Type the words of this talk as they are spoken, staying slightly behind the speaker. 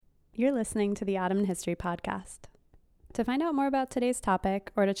You're listening to the Ottoman History Podcast. To find out more about today's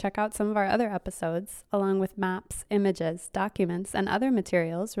topic or to check out some of our other episodes, along with maps, images, documents, and other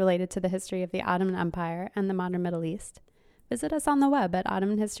materials related to the history of the Ottoman Empire and the modern Middle East, visit us on the web at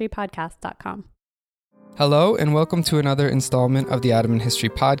ottomanhistorypodcast.com. Hello, and welcome to another installment of the Ottoman History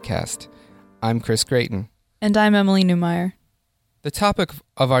Podcast. I'm Chris Grayton. And I'm Emily Newmeyer. The topic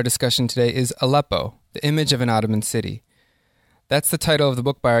of our discussion today is Aleppo, the image of an Ottoman city. That's the title of the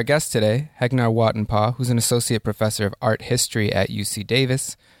book by our guest today, Heghnar Watenpaugh, who's an associate professor of art history at UC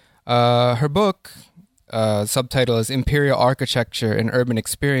Davis. Her book, subtitle is Imperial Architecture and Urban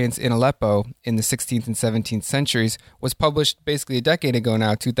Experience in Aleppo in the 16th and 17th centuries, was published basically a decade ago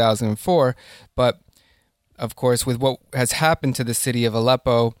now, 2004, but of course, with what has happened to the city of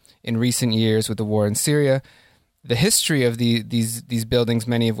Aleppo in recent years with the war in Syria, the history of these buildings,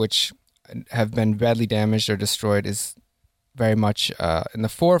 many of which have been badly damaged or destroyed, is very much in the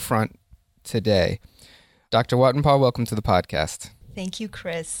forefront today. Dr. Watenpaugh, welcome to the podcast. Thank you,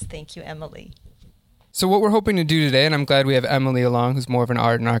 Chris. Thank you, Emily. So what we're hoping to do today, and I'm glad we have Emily along, who's more of an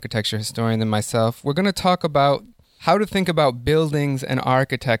art and architecture historian than myself, we're going to talk about how to think about buildings and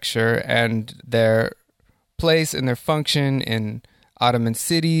architecture and their place and their function in Ottoman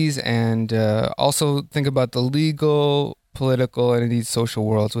cities, and also think about the legal, political, and indeed social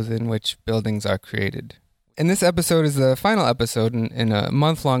worlds within which buildings are created. And this episode is the final episode in a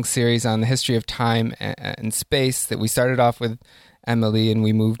month-long series on the history of time and space that we started off with Emily, and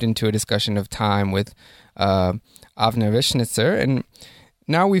we moved into a discussion of time with Avner Vishnitzer. And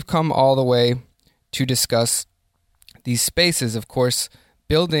now we've come all the way to discuss these spaces. Of course,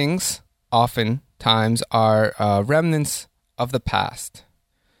 buildings oftentimes are remnants of the past,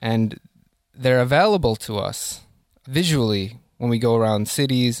 and they're available to us visually. When we go around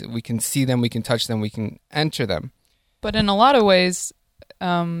cities, we can see them, we can touch them, we can enter them. But in a lot of ways,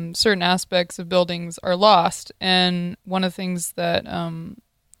 certain aspects of buildings are lost. And one of the things that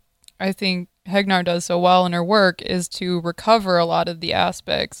I think Heghnar does so well in her work is to recover a lot of the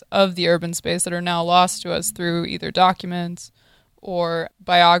aspects of the urban space that are now lost to us through either documents or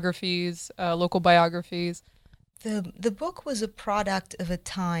biographies, local biographies. The book was a product of a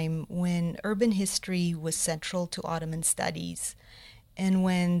time when urban history was central to Ottoman studies, and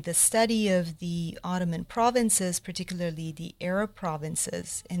when the study of the Ottoman provinces, particularly the Arab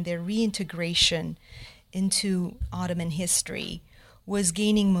provinces, and their reintegration into Ottoman history was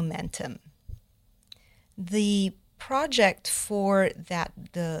gaining momentum. The project for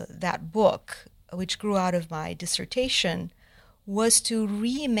that book, which grew out of my dissertation, was to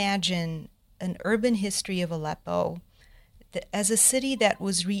reimagine an urban history of Aleppo as a city that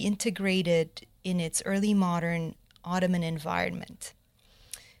was reintegrated in its early modern Ottoman environment.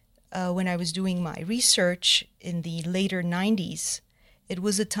 When I was doing my research in the later 90s, it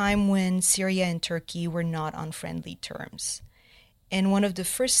was a time when Syria and Turkey were not on friendly terms. And one of the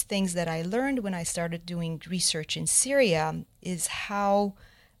first things that I learned when I started doing research in Syria is how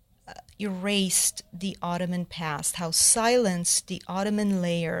erased the Ottoman past, how silenced the Ottoman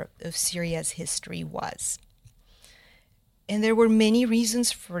layer of Syria's history was. And there were many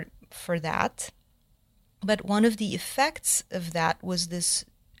reasons for that, but one of the effects of that was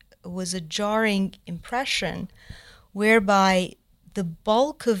a jarring impression whereby the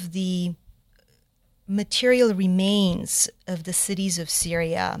bulk of the material remains of the cities of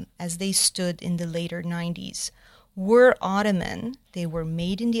Syria as they stood in the later 90s were Ottoman. They were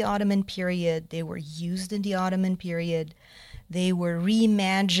made in the Ottoman period. They were used in the Ottoman period. They were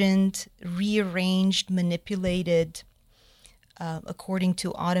reimagined, rearranged, manipulated according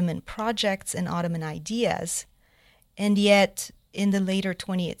to Ottoman projects and Ottoman ideas. And yet, in the later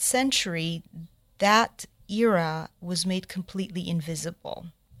 20th century, that era was made completely invisible.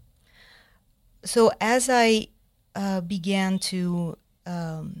 So as I began to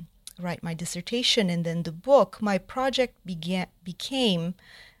write my dissertation and then the book, my project became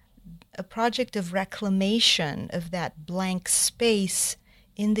a project of reclamation of that blank space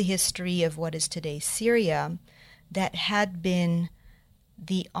in the history of what is today Syria that had been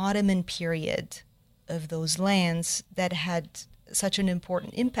the Ottoman period of those lands that had such an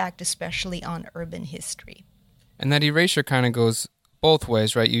important impact, especially on urban history. And that erasure kind of goes both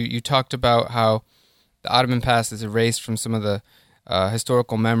ways, right? You talked about how the Ottoman past is erased from some of the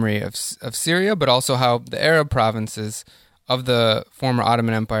historical memory of Syria, but also how the Arab provinces of the former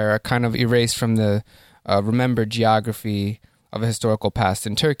Ottoman Empire are kind of erased from the remembered geography of a historical past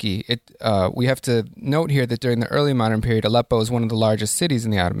in Turkey. We have to note here that during the early modern period, Aleppo was one of the largest cities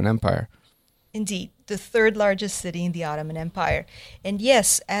in the Ottoman Empire. Indeed, the third largest city in the Ottoman Empire. And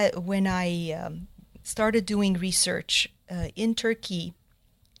yes, when I started doing research in Turkey,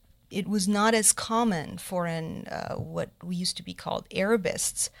 it was not as common for what we used to be called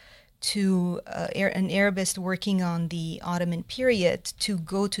Arabists an Arabist working on the Ottoman period to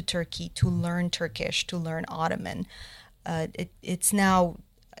go to Turkey to learn Turkish, to learn Ottoman. It's now,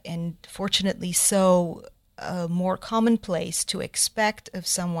 and fortunately so, more commonplace to expect of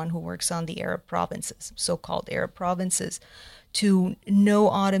someone who works on the Arab provinces, so-called Arab provinces, to know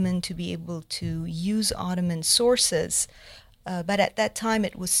Ottoman, to be able to use Ottoman sources. But at that time,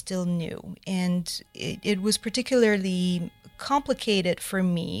 it was still new. And it was particularly complicated for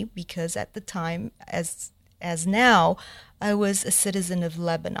me because at the time, as now, I was a citizen of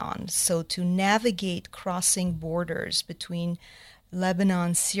Lebanon. So to navigate crossing borders between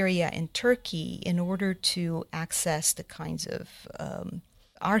Lebanon, Syria, and Turkey in order to access the kinds of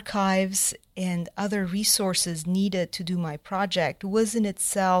archives and other resources needed to do my project was in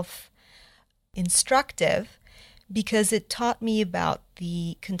itself instructive because it taught me about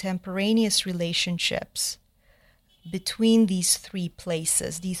the contemporaneous relationships between these three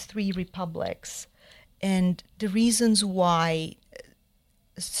places, these three republics, and the reasons why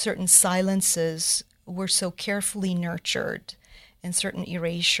certain silences were so carefully nurtured and certain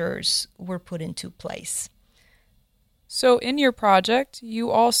erasures were put into place. So in your project, you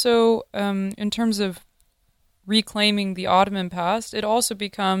also, in terms of reclaiming the Ottoman past, it also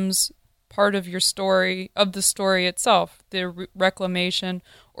becomes part of your story, of the story itself, the reclamation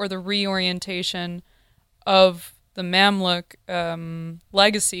or the reorientation of the Mamluk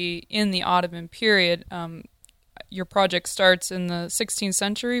legacy in the Ottoman period. Your project starts in the 16th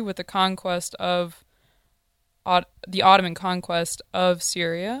century with the conquest of the Ottoman conquest of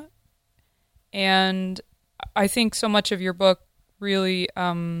Syria, and I think so much of your book really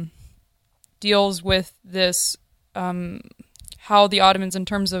deals with this, how the Ottomans, in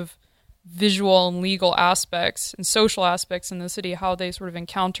terms of visual and legal aspects and social aspects in the city, how they sort of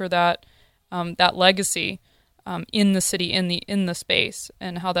encounter that legacy in the city, in the space,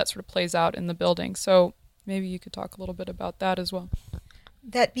 and how that sort of plays out in the building. So maybe you could talk a little bit about that as well.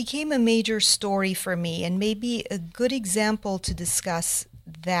 That became a major story for me, and maybe a good example to discuss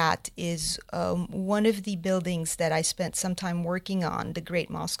that is one of the buildings that I spent some time working on, the Great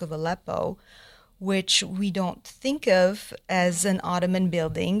Mosque of Aleppo, which we don't think of as an Ottoman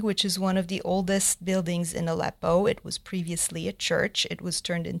building, which is one of the oldest buildings in Aleppo. It was previously a church. It was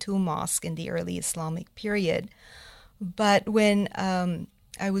turned into a mosque in the early Islamic period. But when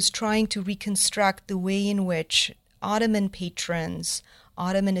I was trying to reconstruct the way in which Ottoman patrons,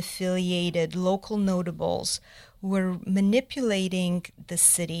 Ottoman-affiliated local notables were manipulating the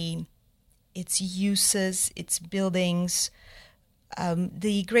city, its uses, its buildings,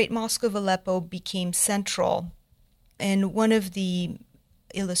 the Great Mosque of Aleppo became central. And one of the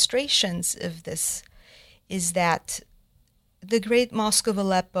illustrations of this is that the Great Mosque of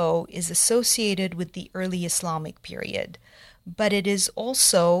Aleppo is associated with the early Islamic period, but it is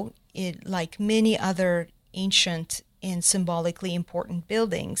also, like many other ancient and symbolically important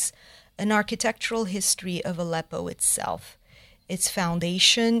buildings, an architectural history of Aleppo itself. Its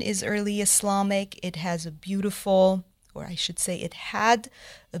foundation is early Islamic. It has a beautiful, or I should say it had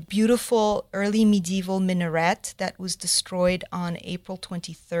a beautiful early medieval minaret that was destroyed on April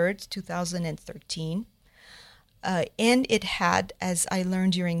 23rd, 2013. And it had, as I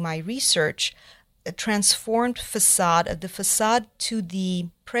learned during my research, a transformed facade. The facade to the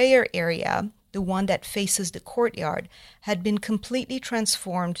prayer area, the one that faces the courtyard, had been completely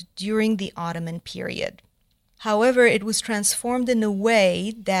transformed during the Ottoman period. However, it was transformed in a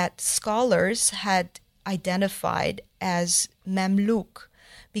way that scholars had identified as Mamluk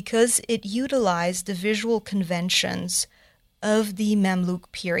because it utilized the visual conventions of the Mamluk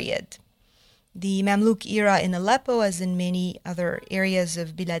period. The Mamluk era in Aleppo, as in many other areas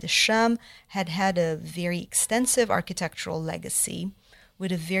of Bilad al-Sham, had a very extensive architectural legacy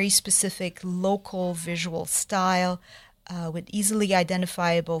with a very specific local visual style, with easily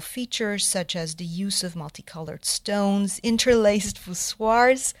identifiable features such as the use of multicolored stones, interlaced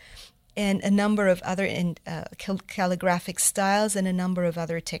voussoirs, and a number of other calligraphic styles and a number of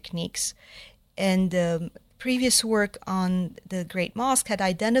other techniques. And previous work on the Great Mosque had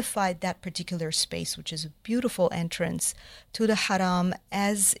identified that particular space, which is a beautiful entrance to the Haram,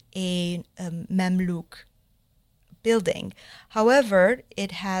 as a Mamluk building. However,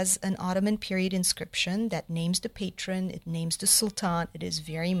 it has an Ottoman period inscription that names the patron, it names the Sultan. It is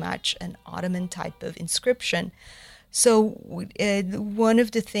very much an Ottoman type of inscription. So one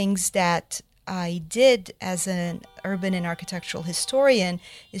of the things that I did as an urban and architectural historian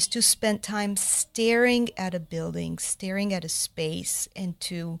is to spend time staring at a building, staring at a space, and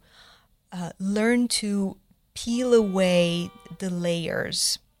to learn to peel away the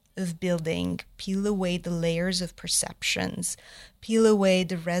layers of building, peel away the layers of perceptions, peel away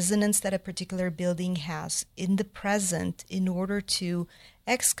the resonance that a particular building has in the present in order to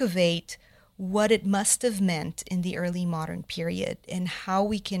excavate what it must have meant in the early modern period and how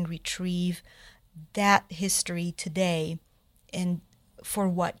we can retrieve that history today and for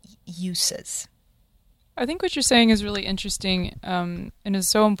what uses. I think what you're saying is really interesting and is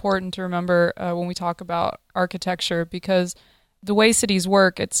so important to remember when we talk about architecture, because the way cities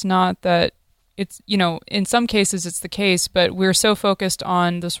work, it's not that it's, in some cases it's the case, but we're so focused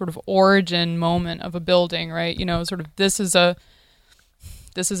on the sort of origin moment of a building, right? Sort of this is an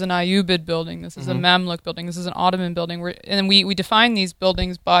Ayyubid building, this is a Mamluk building, this is an Ottoman building. And we define these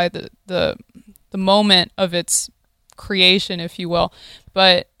buildings by the moment of its creation, if you will.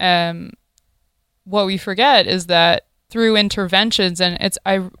 But what we forget is that through interventions, and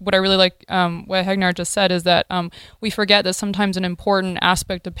what I really like what Heghnar just said is that we forget that sometimes an important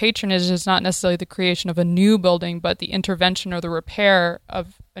aspect of patronage is not necessarily the creation of a new building, but the intervention or the repair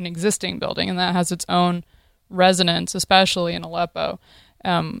of an existing building, and that has its own resonance, especially in Aleppo,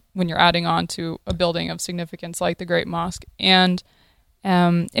 when you're adding on to a building of significance like the Great Mosque. And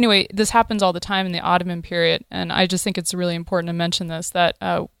anyway, this happens all the time in the Ottoman period, and I just think it's really important to mention this, that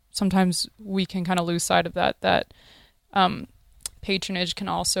sometimes we can kind of lose sight of that patronage can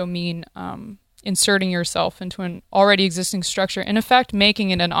also mean inserting yourself into an already existing structure, in effect making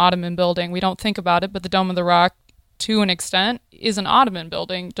it an Ottoman building. We don't think about it, but the Dome of the Rock, to an extent, is an Ottoman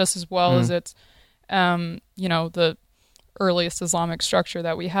building just as well as it's, the earliest Islamic structure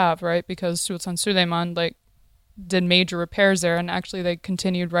that we have, right? Because Sultan Suleiman did major repairs there, and actually they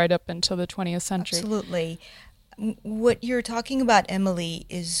continued right up until the 20th century. Absolutely. What you're talking about, Emily,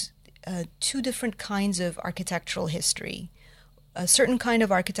 is two different kinds of architectural history. A certain kind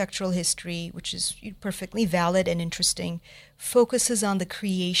of architectural history, which is perfectly valid and interesting, focuses on the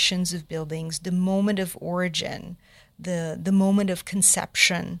creations of buildings, the moment of origin, the moment of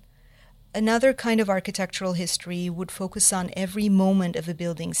conception. Another kind of architectural history would focus on every moment of a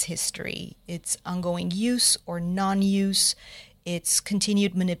building's history, its ongoing use or non-use, its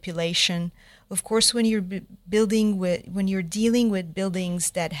continued manipulation. Of course, when you're dealing with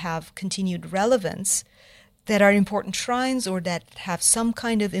buildings that have continued relevance, that are important shrines or that have some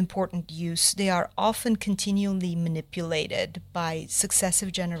kind of important use, they are often continually manipulated by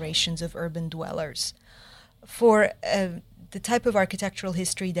successive generations of urban dwellers. For the type of architectural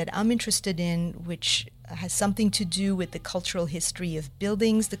history that I'm interested in, which has something to do with the cultural history of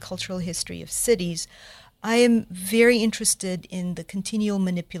buildings, the cultural history of cities, I am very interested in the continual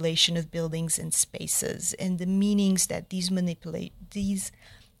manipulation of buildings and spaces and the meanings that these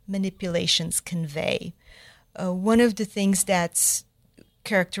manipulations convey. One of the things that's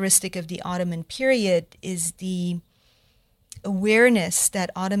characteristic of the Ottoman period is the awareness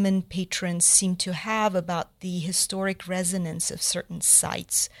that Ottoman patrons seem to have about the historic resonance of certain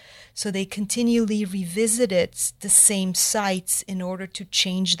sites. So they continually revisited the same sites in order to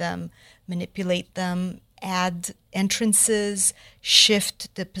change them, manipulate them, add entrances,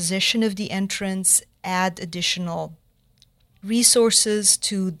 shift the position of the entrance, add additional resources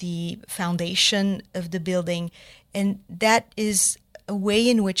to the foundation of the building. And that is a way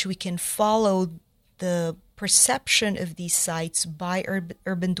in which we can follow the perception of these sites by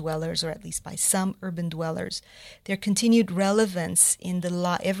urban dwellers, or at least by some urban dwellers, their continued relevance in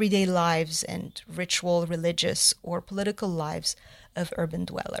the everyday lives and ritual, religious, or political lives of urban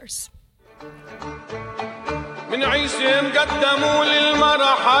dwellers. من عيسى مقدموا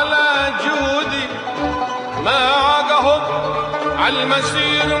للمرحلة جودي ما عاقهم على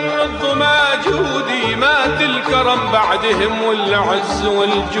المسير من ما جودي مات الكرم بعدهم والعز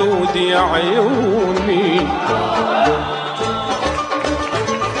والجود يا عيوني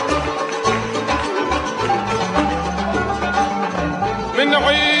من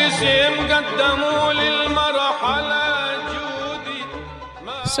عيسى مقدموا للمرحلة جودي.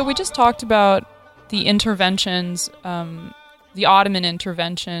 So we just talked about the interventions, the Ottoman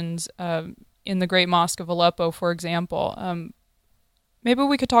interventions in the Great Mosque of Aleppo, for example. Maybe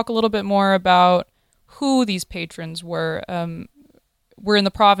we could talk a little bit more about who these patrons were. We're in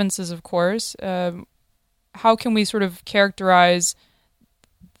the provinces, of course. How can we sort of characterize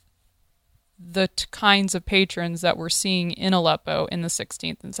the kinds of patrons that we're seeing in Aleppo in the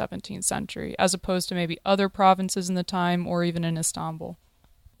 16th and 17th century, as opposed to maybe other provinces in the time or even in Istanbul?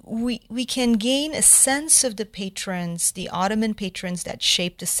 We can gain a sense of the patrons, the Ottoman patrons that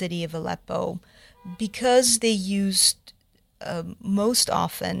shaped the city of Aleppo, because they used most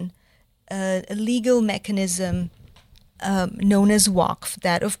often a legal mechanism known as Waqf.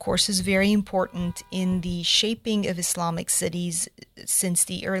 That, of course, is very important in the shaping of Islamic cities since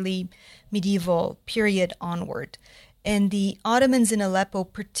the early medieval period onward. And the Ottomans in Aleppo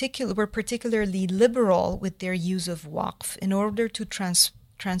were particularly liberal with their use of Waqf in order to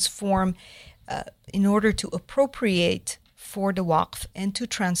transform, in order to appropriate for the Waqf and to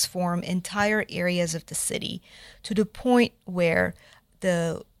transform entire areas of the city to the point where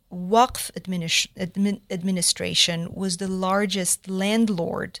the Waqf administration was the largest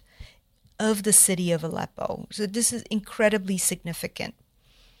landlord of the city of Aleppo. So this is incredibly significant.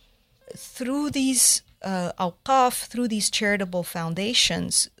 Through these awqaf, through these charitable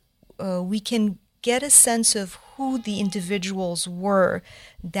foundations, we can get a sense of who the individuals were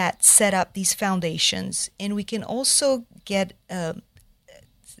that set up these foundations, and we can also get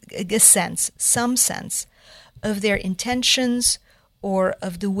some sense of their intentions or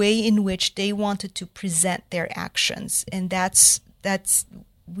of the way in which they wanted to present their actions. And that's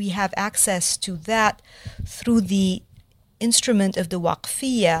we have access to that through the instrument of the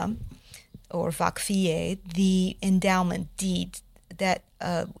waqfiyya or waqfiyye, the endowment deed, that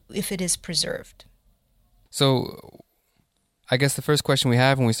if it is preserved. So I guess the first question we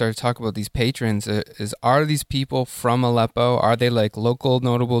have when we start to talk about these patrons is, are these people from Aleppo? Are they like local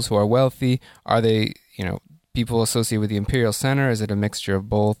notables who are wealthy? Are they, people associated with the Imperial Center? Is it a mixture of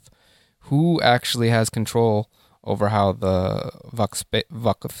both? Who actually has control over how the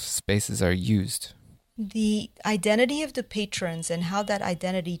Waqf spaces are used? The identity of the patrons and how that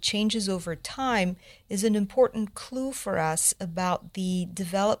identity changes over time is an important clue for us about the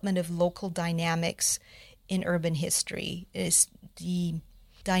development of local dynamics in urban history. It is the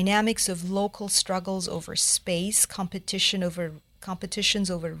dynamics of local struggles over space, competitions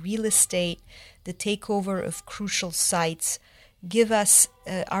over real estate, the takeover of crucial sites, give us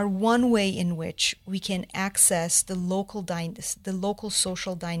our one way in which we can access the local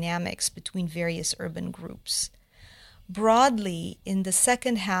social dynamics between various urban groups. Broadly, in the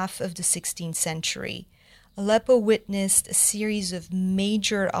second half of the 16th century, Aleppo witnessed a series of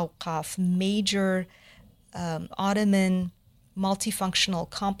major awqaf, major Ottoman multifunctional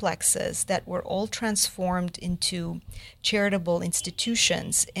complexes that were all transformed into charitable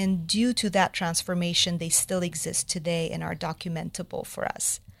institutions, and due to that transformation they still exist today and are documentable for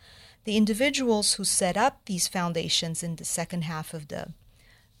us. The individuals who set up these foundations in the second half of the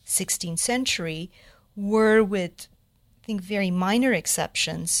 16th century were, with I think very minor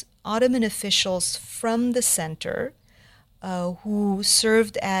exceptions, Ottoman officials from the center who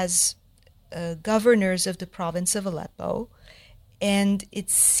served as governors of the province of Aleppo. And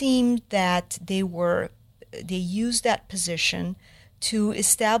it seemed that they used that position to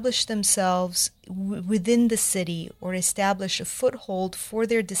establish themselves within the city or establish a foothold for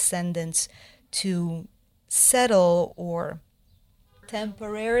their descendants to settle or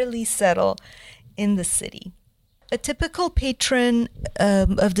temporarily settle in the city. A typical patron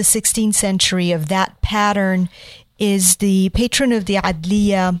of the 16th century of that pattern is the patron of the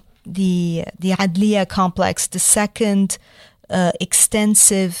Adliya, the Adliya complex, the second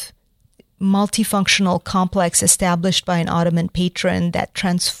extensive multifunctional complex established by an Ottoman patron that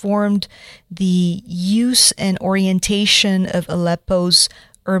transformed the use and orientation of Aleppo's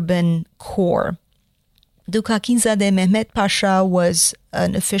urban core. Dukakinzadeh Mehmet Pasha was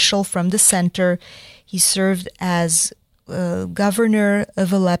an official from the center. He served as governor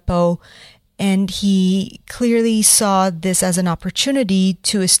of Aleppo, and he clearly saw this as an opportunity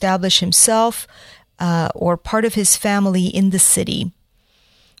to establish himself or part of his family in the city.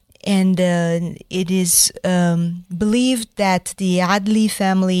 And it is believed that the Adli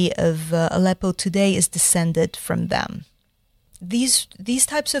family of Aleppo today is descended from them. These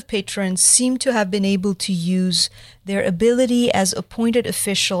types of patrons seem to have been able to use their ability as appointed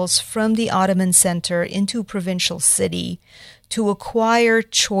officials from the Ottoman center into a provincial city to acquire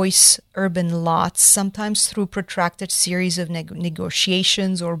choice urban lots, sometimes through protracted series of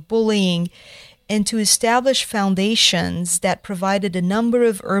negotiations or bullying, and to establish foundations that provided a number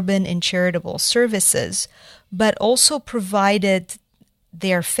of urban and charitable services, but also provided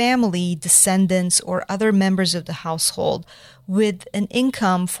their family, descendants, or other members of the household with an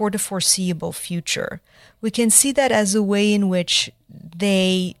income for the foreseeable future. We can see that as a way in which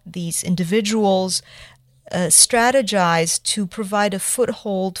these individuals, strategize to provide a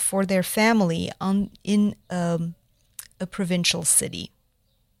foothold for their family in a provincial city.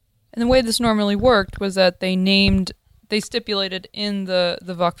 And the way this normally worked was that they stipulated in the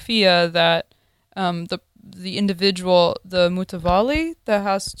Waqfiyya that the individual, the mutawali, that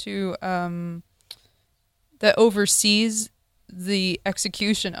has to that oversees the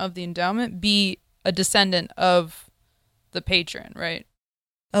execution of the endowment, be a descendant of the patron, right?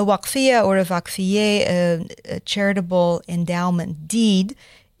 A waqfiyya or a vakfiyeh, a charitable endowment deed,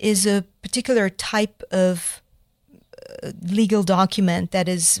 is a particular type of legal document that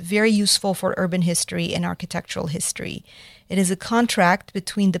is very useful for urban history and architectural history. It is a contract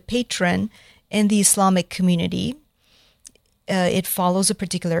between the patron and the Islamic community. It follows a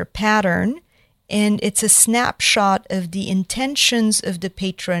particular pattern, and it's a snapshot of the intentions of the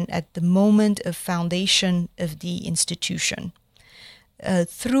patron at the moment of foundation of the institution.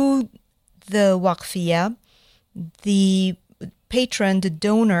 Through the waqfiyya, the patron, the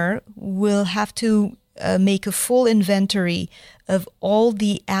donor, will have to make a full inventory of all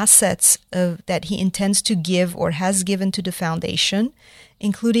the assets that he intends to give or has given to the foundation,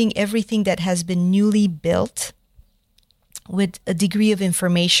 including everything that has been newly built, with a degree of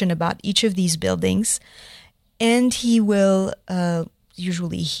information about each of these buildings. And he will,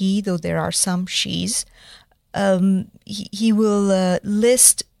 usually he, though there are some she's, he will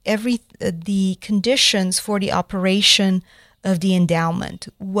list the conditions for the operation of the endowment.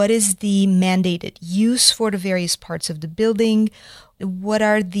 What is the mandated use for the various parts of the building? What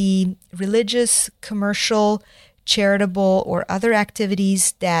are the religious, commercial, charitable, or other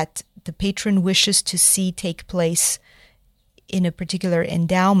activities that the patron wishes to see take place in a particular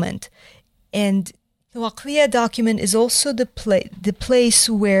endowment? And the waqfiyya document is also the place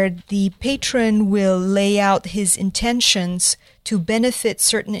where the patron will lay out his intentions to benefit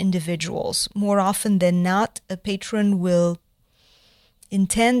certain individuals. More often than not, a patron will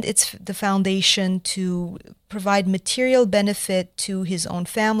intend the foundation to provide material benefit to his own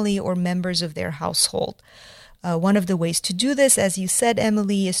family or members of their household. One of the ways to do this, as you said,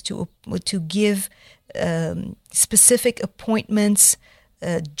 Emily, is to give specific appointments,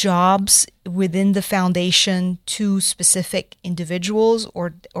 jobs within the foundation to specific individuals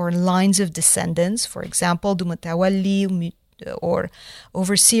or lines of descendants. For example, the mutawalli or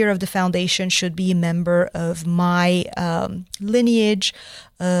overseer of the foundation should be a member of my lineage,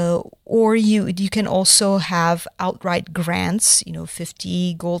 or you can also have outright grants,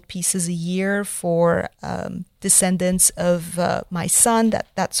 50 gold pieces a year for descendants of my son,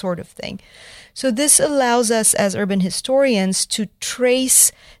 that sort of thing. So this allows us as urban historians to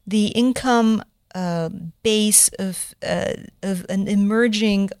trace the income base of an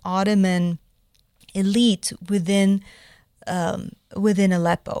emerging Ottoman elite within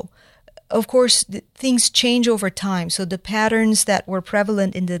Aleppo. Of course, things change over time. So the patterns that were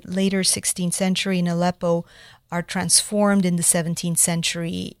prevalent in the later 16th century in Aleppo are transformed in the 17th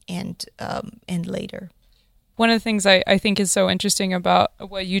century and later. One of the things I think is so interesting about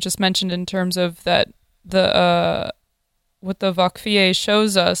what you just mentioned in terms of that what the Vakfiyeh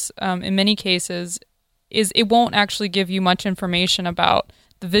shows us in many cases is it won't actually give you much information about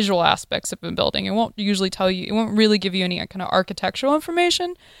the visual aspects of a building. It won't usually tell you, it won't really give you any kind of architectural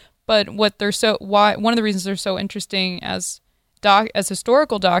information, but one of the reasons they're so interesting as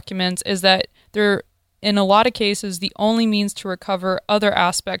historical documents is that they're, in a lot of cases, the only means to recover other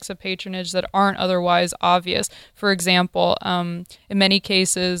aspects of patronage that aren't otherwise obvious. For example, in many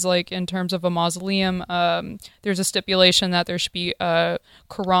cases, like in terms of a mausoleum, there's a stipulation that there should be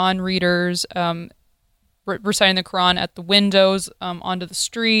Quran readers reciting the Quran at the windows onto the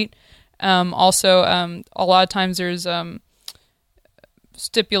street. Also, a lot of times there's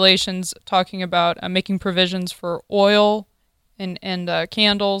stipulations talking about making provisions for oil and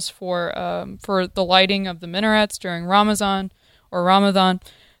candles for the lighting of the minarets during Ramadan.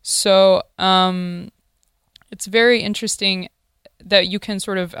 So it's very interesting that you can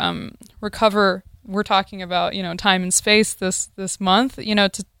sort of recover. We're talking about time and space this month.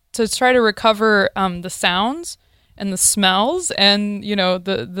 To try to recover the sounds and the smells and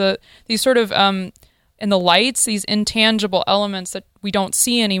these sort of and the lights, these intangible elements that we don't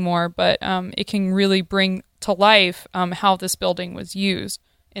see anymore, but it can really bring to life how this building was used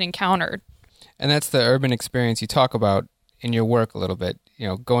and encountered. And that's the urban experience you talk about in your work a little bit,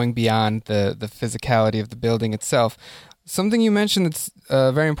 going beyond the physicality of the building itself. Something you mentioned that's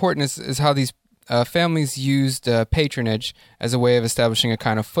very important is how these families used patronage as a way of establishing a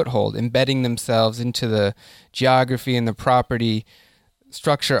kind of foothold, embedding themselves into the geography and the property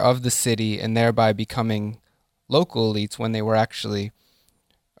structure of the city, and thereby becoming local elites when they were actually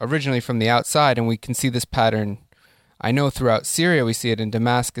originally from the outside. And we can see this pattern, I know, throughout Syria. We see it in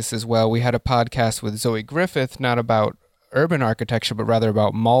Damascus as well. We had a podcast with Zoe Griffith, not about urban architecture, but rather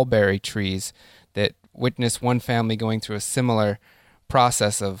about mulberry trees, that witnessed one family going through a similar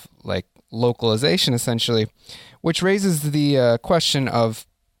process of localization, essentially, which raises the question of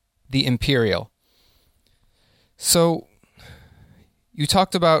the Imperial. So you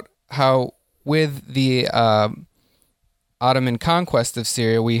talked about how with the Ottoman conquest of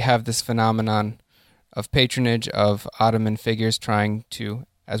Syria, we have this phenomenon of patronage of Ottoman figures trying to,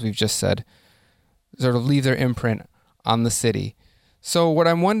 as we've just said, sort of leave their imprint on the city. So what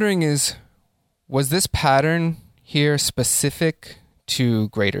I'm wondering is, was this pattern here specific to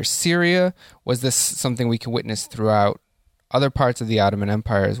Greater Syria? Was this something we can witness throughout other parts of the Ottoman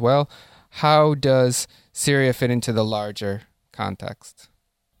Empire as well? How does Syria fit into the larger context?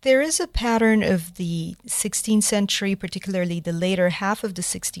 There is a pattern of the 16th century, particularly the later half of the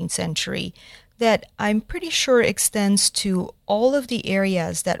 16th century, that I'm pretty sure extends to all of the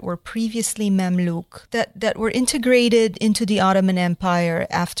areas that were previously Mamluk, that were integrated into the Ottoman Empire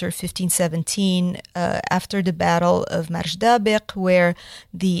after 1517, after the Battle of Marjdabiq, where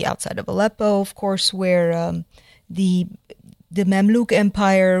outside of Aleppo, of course, where the Mamluk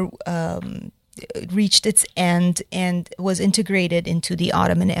Empire reached its end and was integrated into the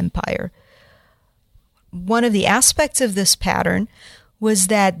Ottoman Empire. One of the aspects of this pattern was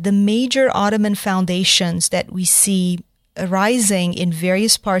that the major Ottoman foundations that we see arising in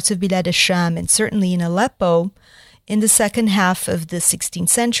various parts of Bilad al-Sham and certainly in Aleppo in the second half of the 16th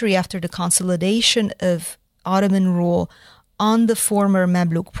century after the consolidation of Ottoman rule on the former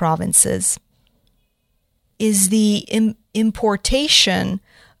Mamluk provinces is the importation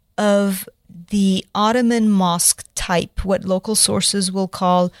of the Ottoman mosque type, what local sources will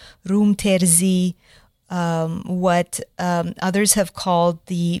call Rum Terzi, what others have called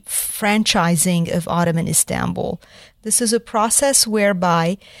the franchising of Ottoman Istanbul. This is a process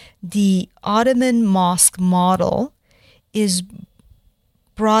whereby the Ottoman mosque model is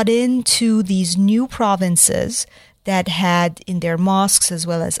brought into these new provinces that had in their mosques, as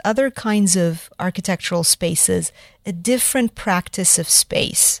well as other kinds of architectural spaces, a different practice of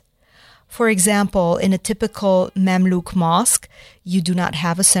space. For example, in a typical Mamluk mosque, you do not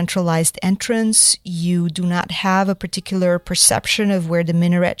have a centralized entrance. You do not have a particular perception of where the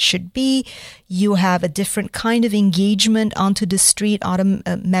minaret should be. You have a different kind of engagement onto the street.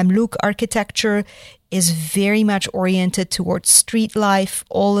 Mamluk architecture is very much oriented towards street life.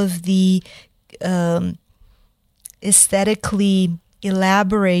 All of the aesthetically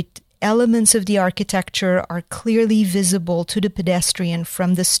elaborate elements of the architecture are clearly visible to the pedestrian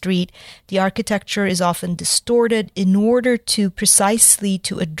from the street. The architecture is often distorted in order to precisely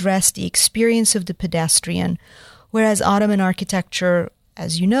to address the experience of the pedestrian, whereas Ottoman architecture,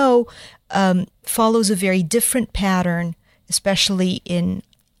 as you know, follows a very different pattern, especially in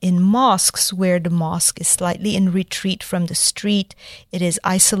mosques, where the mosque is slightly in retreat from the street. It is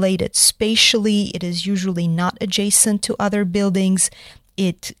isolated spatially. It is usually not adjacent to other buildings.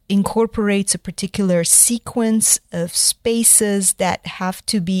 It incorporates a particular sequence of spaces that have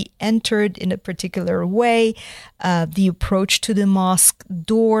to be entered in a particular way. The approach to the mosque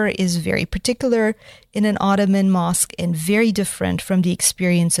door is very particular in an Ottoman mosque and very different from the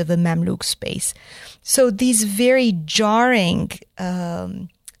experience of a Mamluk space. So these very jarring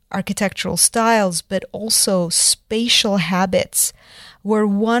architectural styles, but also spatial habits, were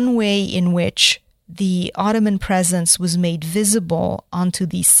one way in which the Ottoman presence was made visible onto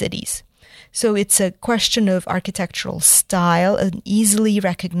these cities. So it's a question of architectural style, an easily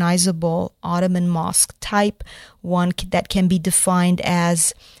recognizable Ottoman mosque type, one that can be defined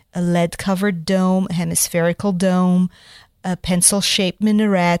as a lead-covered dome, a hemispherical dome, a pencil-shaped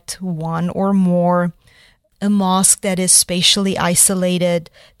minaret, one or more, a mosque that is spatially isolated,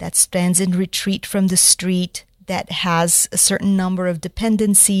 that stands in retreat from the street, that has a certain number of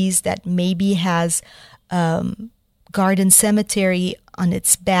dependencies, that maybe has garden cemetery on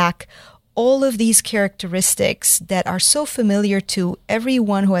its back. All of these characteristics that are so familiar to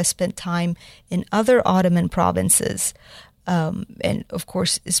everyone who has spent time in other Ottoman provinces, and of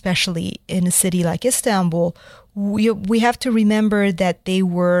course, especially in a city like Istanbul, we have to remember that they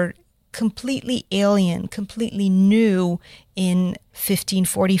were completely alien, completely new in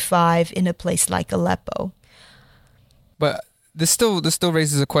 1545 in a place like Aleppo. But this still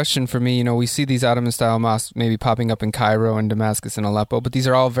raises a question for me. You know, we see these Ottoman-style mosques maybe popping up in Cairo and Damascus and Aleppo, but these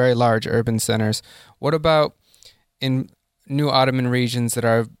are all very large urban centers. What about in new Ottoman regions that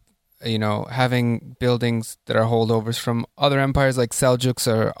are, you know, having buildings that are holdovers from other empires like Seljuks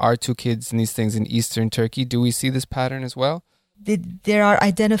or Artukids and these things in eastern Turkey? Do we see this pattern as well? There are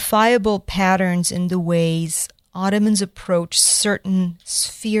identifiable patterns in the ways Ottomans approach certain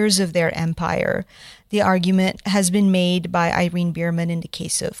spheres of their empire. The argument has been made by Irene Bierman in the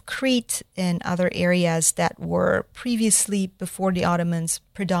case of Crete and other areas that were previously, before the Ottomans,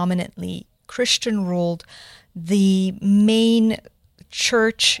 predominantly Christian-ruled. The main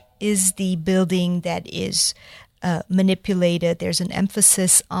church is the building that is manipulated. There's an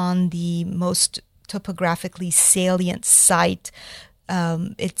emphasis on the most topographically salient site.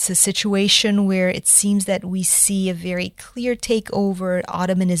 It's a situation where it seems that we see a very clear takeover,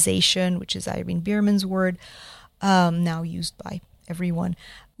 Ottomanization, which is Irene Bierman's word, now used by everyone.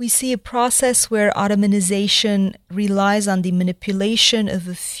 We see a process where Ottomanization relies on the manipulation of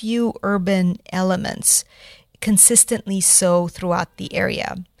a few urban elements, consistently so throughout the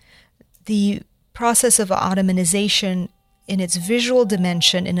area. The process of Ottomanization in its visual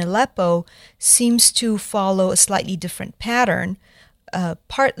dimension in Aleppo seems to follow a slightly different pattern,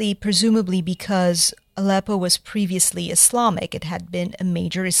 partly presumably because Aleppo was previously Islamic. It had been a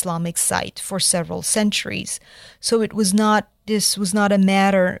major Islamic site for several centuries. So this was not a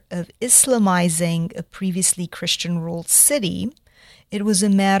matter of Islamizing a previously Christian-ruled city. It was a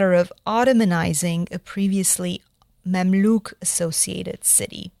matter of Ottomanizing a previously Mamluk-associated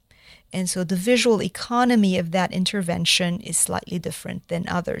city. And so the visual economy of that intervention is slightly different than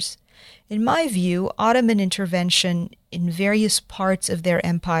others. In my view, Ottoman intervention in various parts of their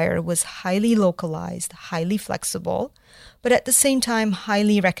empire was highly localized, highly flexible, but at the same time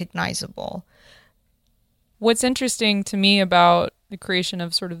highly recognizable. What's interesting to me about the creation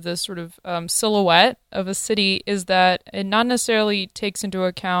of this silhouette of a city is that it not necessarily takes into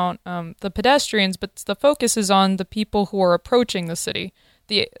account the pedestrians, but the focus is on the people who are approaching the city,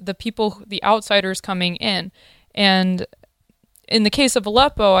 the people, the outsiders coming in. And in the case of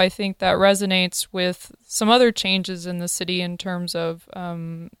Aleppo, I think that resonates with some other changes in the city in terms of,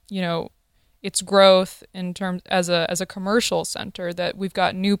 its growth in terms as a commercial center, that we've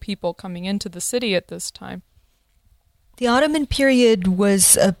got new people coming into the city at this time. The Ottoman period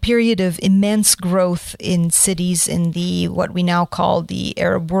was a period of immense growth in cities in what we now call the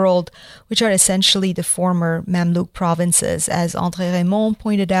Arab world, which are essentially the former Mamluk provinces. As André Raymond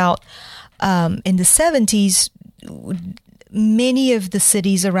pointed out, in the 70s, many of the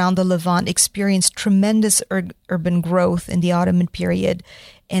cities around the Levant experienced tremendous urban growth in the Ottoman period,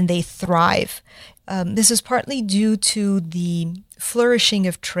 and they thrive. This is partly due to the flourishing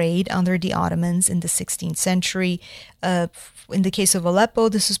of trade under the Ottomans in the 16th century. In the case of Aleppo,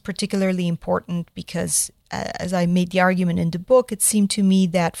 this is particularly important because, as I made the argument in the book, it seemed to me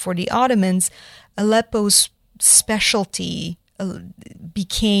that for the Ottomans, Aleppo's specialty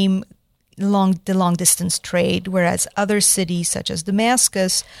became the long-distance trade, whereas other cities, such as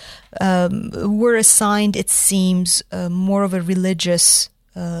Damascus, were assigned, it seems, more of a religious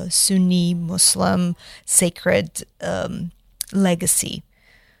Sunni Muslim sacred legacy.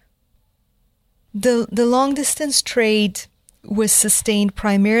 The long-distance trade was sustained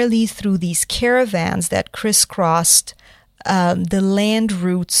primarily through these caravans that crisscrossed the land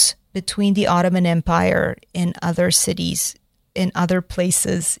routes between the Ottoman Empire and other cities in other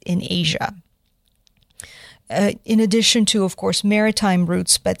places in Asia. In addition to, of course, maritime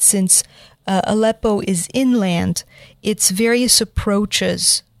routes, but since Aleppo is inland, its various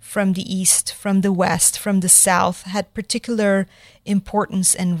approaches from the east, from the west, from the south had particular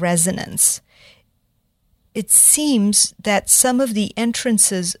importance and resonance. It seems that some of the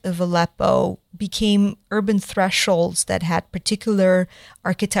entrances of Aleppo became urban thresholds that had particular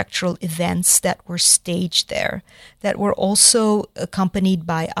architectural events that were staged there, that were also accompanied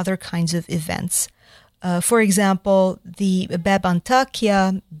by other kinds of events. For example, the Bab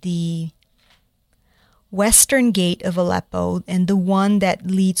Antakya, the western gate of Aleppo, and the one that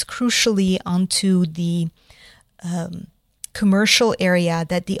leads crucially onto the commercial area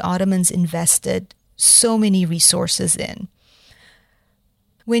that the Ottomans invested so many resources in.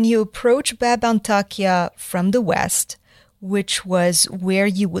 When you approach Bab Antakya from the west, which was where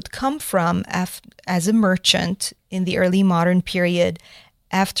you would come from as a merchant in the early modern period,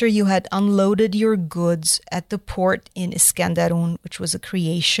 after you had unloaded your goods at the port in Iskenderun, which was a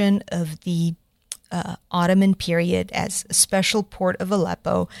creation of the Ottoman period as a special port of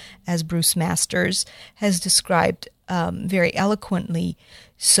Aleppo, as Bruce Masters has described very eloquently.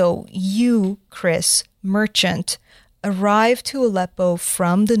 So you, Chris, merchant, arrive to Aleppo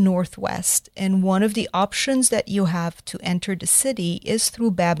from the northwest, and one of the options that you have to enter the city is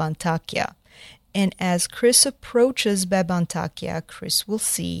through Bab Antakya. And as Chris approaches Bab Antakya, Chris will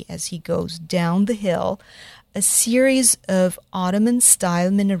see, as he goes down the hill, a series of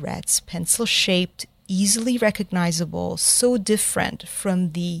Ottoman-style minarets, pencil-shaped, easily recognizable, so different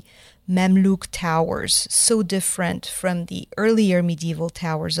from the Mamluk towers, so different from the earlier medieval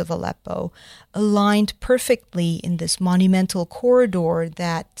towers of Aleppo, aligned perfectly in this monumental corridor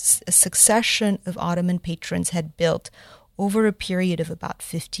that a succession of Ottoman patrons had built over a period of about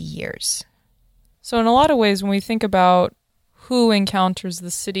 50 years. So in a lot of ways, when we think about who encounters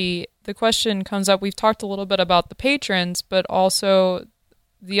the city, the question comes up, we've talked a little bit about the patrons, but also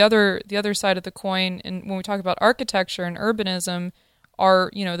the other side of the coin, and when we talk about architecture and urbanism,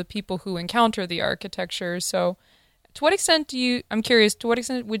 are, the people who encounter the architecture. So to what extent I'm curious, to what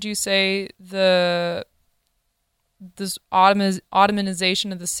extent would you say this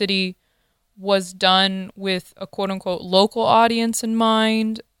Ottomanization of the city was done with a quote unquote local audience in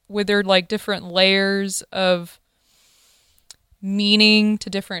mind? Were there like different layers of meaning to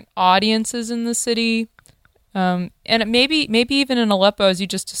different audiences in the city? And maybe even in Aleppo, as you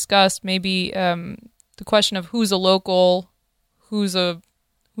just discussed, maybe the question of who's a local, who's a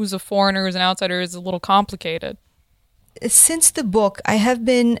foreigner, who's an outsider is a little complicated. Since the book, I have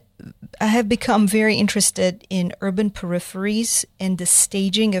become very interested in urban peripheries and the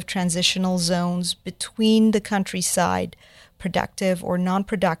staging of transitional zones between the countryside, productive or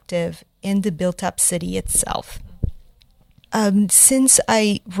non-productive, and the built-up city itself. Since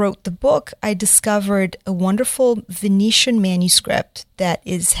I wrote the book, I discovered a wonderful Venetian manuscript that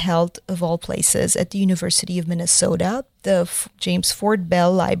is held, of all places, at the University of Minnesota, the James Ford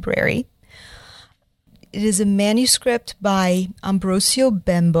Bell Library. It is a manuscript by Ambrosio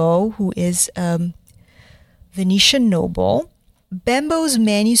Bembo, who is a Venetian noble. Bembo's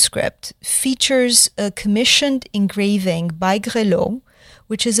manuscript features a commissioned engraving by Grelot,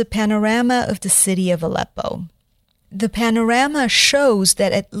 which is a panorama of the city of Aleppo. The panorama shows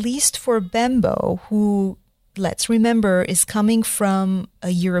that, at least for Bembo, who, let's remember, is coming from a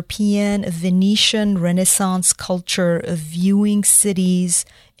European, a Venetian Renaissance culture of viewing cities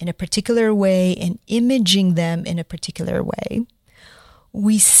in a particular way and imaging them in a particular way,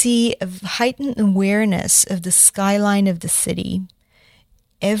 we see a heightened awareness of the skyline of the city.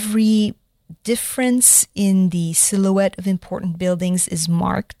 Every difference in the silhouette of important buildings is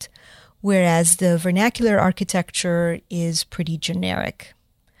marked, whereas the vernacular architecture is pretty generic.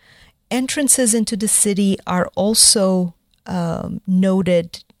 Entrances into the city are also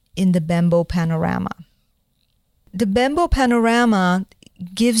noted in the Bembo panorama. The Bembo panorama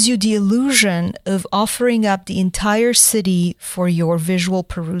gives you the illusion of offering up the entire city for your visual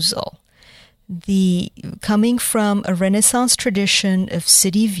perusal. Coming from a Renaissance tradition of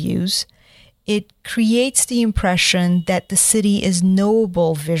city views, it creates the impression that the city is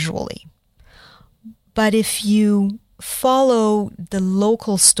knowable visually. But if you follow the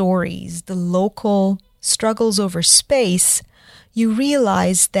local stories, the local struggles over space, you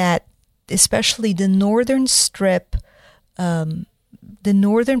realize that especially the northern strip, the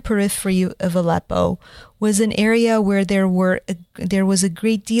northern periphery of Aleppo, was an area where there was a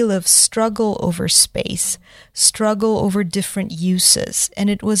great deal of struggle over space, struggle over different uses, and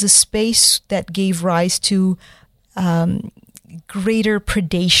it was a space that gave rise to greater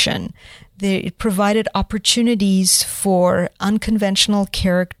predation. It provided opportunities for unconventional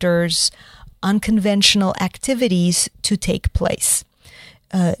characters, unconventional activities to take place.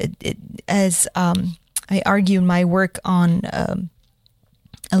 As I argue in my work on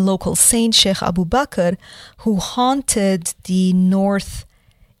a local saint, Sheikh Abu Bakr, who haunted the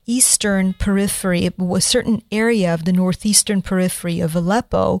northeastern periphery, a certain area of the northeastern periphery of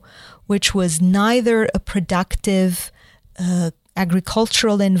Aleppo, which was neither a productive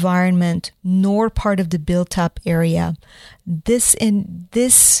agricultural environment nor part of the built-up area. This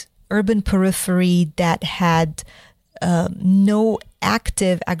urban periphery that had no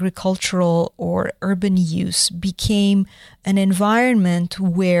active agricultural or urban use became an environment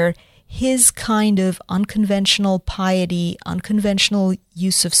where his kind of unconventional piety, unconventional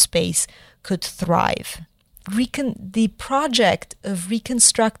use of space could thrive. The project of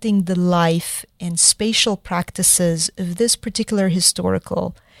reconstructing the life and spatial practices of this particular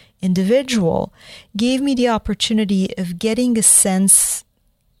historical individual gave me the opportunity of getting a sense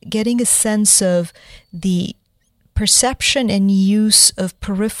of the perception and use of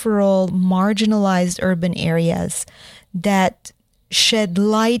peripheral, marginalized urban areas that shed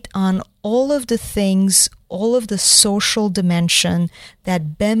light on all of the things, all of the social dimension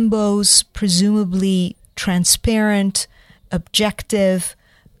that Bembo's presumably transparent, objective,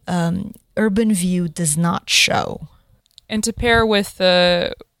 urban view does not show. And to pair with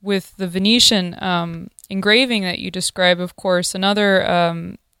the Venetian engraving that you describe, of course,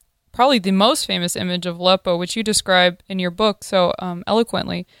 another probably the most famous image of Aleppo, which you describe in your book so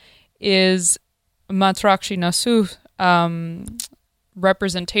eloquently, is Matrakshi Nasuh's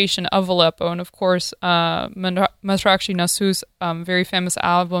representation of Aleppo. And of course, Matrakshi Nasuh's very famous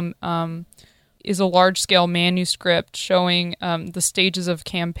album is a large-scale manuscript showing the stages of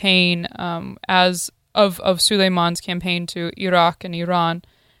campaign of Suleiman's campaign to Iraq and Iran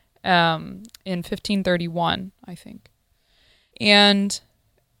in 1531, I think. And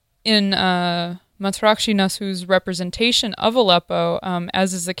in Matrakshi Nasu's representation of Aleppo,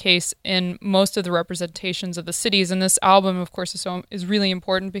 as is the case in most of the representations of the cities. And this album, of course, is really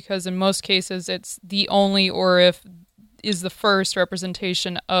important because in most cases it's the only, or if is the first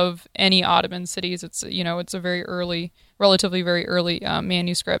representation of any Ottoman cities. It's a very early, relatively very early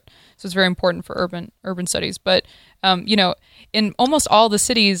manuscript, so it's very important for urban studies. But in almost all the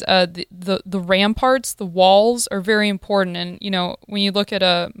cities, the ramparts, the walls are very important. And when you look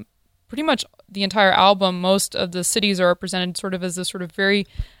at pretty much the entire album, most of the cities are represented sort of as this sort of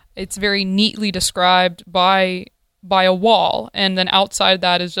it's very neatly described by a wall, and then outside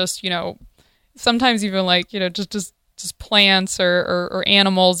that is just sometimes even like just plants or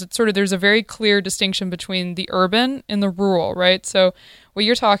animals. It's sort of, there's a very clear distinction between the urban and the rural, right? So what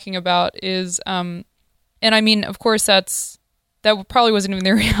you're talking about is, and I mean, of course, that probably wasn't even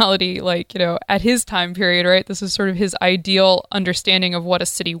the reality, at his time period, right? This is sort of his ideal understanding of what a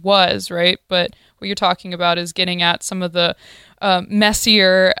city was, right? But what you're talking about is getting at some of the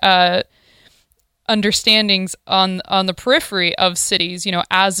messier understandings on the periphery of cities,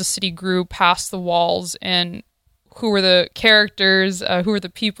 as the city grew past the walls, and who were the characters, who were the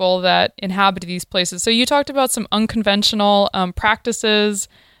people that inhabited these places. So you talked about some unconventional practices.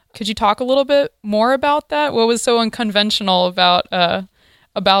 Could you talk a little bit more about that? What was so unconventional about the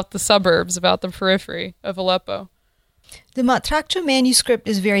suburbs, about the periphery of Aleppo? The Matrakcha manuscript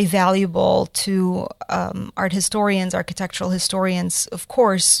is very valuable to art historians, architectural historians, of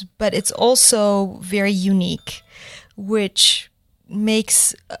course, but it's also very unique, which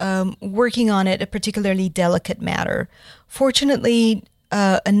makes working on it a particularly delicate matter. Fortunately,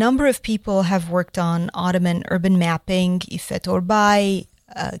 a number of people have worked on Ottoman urban mapping, Ifet Orbay,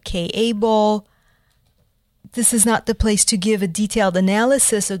 K. Abel. This is not the place to give a detailed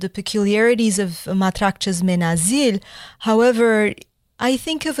analysis of the peculiarities of Matrakcha's Menazil. However, I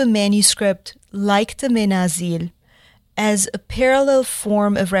think of a manuscript like the Menazil as a parallel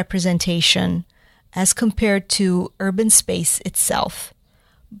form of representation as compared to urban space itself.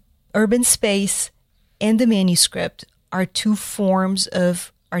 Urban space and the manuscript are two forms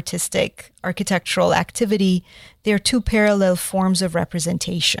of architectural activity. They are two parallel forms of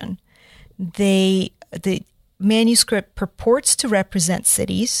representation. The manuscript purports to represent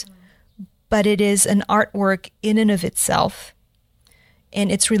cities, but it is an artwork in and of itself,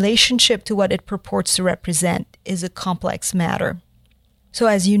 and its relationship to what it purports to represent is a complex matter. So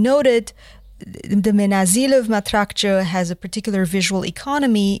as you noted, the Menazil of Matrakcha has a particular visual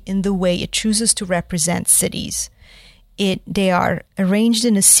economy in the way it chooses to represent cities. They are arranged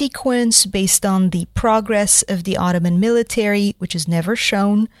in a sequence based on the progress of the Ottoman military, which is never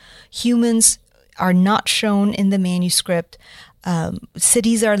shown. Humans are not shown in the manuscript.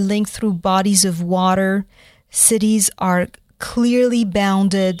 Cities are linked through bodies of water. Cities are clearly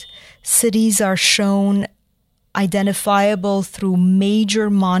bounded. Cities are shown identifiable through major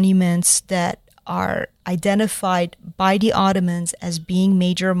monuments that are identified by the Ottomans as being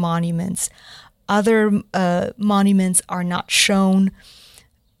major monuments. Other monuments are not shown.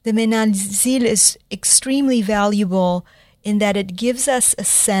 The Menazil is extremely valuable in that it gives us a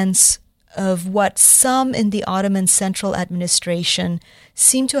sense of what some in the Ottoman central administration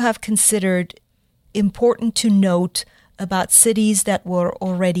seem to have considered important to note about cities that were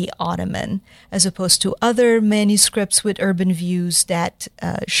already Ottoman, as opposed to other manuscripts with urban views that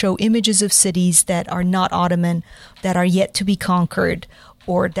show images of cities that are not Ottoman, that are yet to be conquered,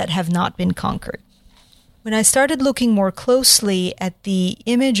 or that have not been conquered. When I started looking more closely at the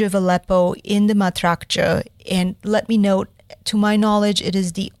image of Aleppo in the Matrakcha, and let me note, to my knowledge, it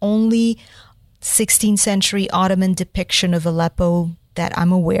is the only 16th century Ottoman depiction of Aleppo that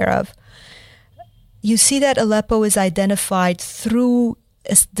I'm aware of. You see that Aleppo is identified through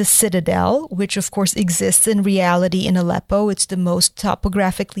the citadel, which of course exists in reality in Aleppo. It's the most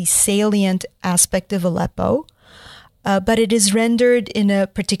topographically salient aspect of Aleppo, but it is rendered in a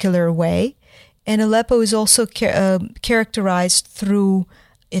particular way. And Aleppo is also characterized through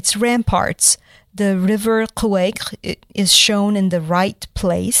its ramparts. The river Quwayq is shown in the right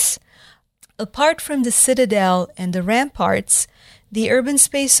place. Apart from the citadel and the ramparts, the urban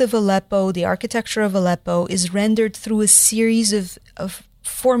space of Aleppo, the architecture of Aleppo, is rendered through a series of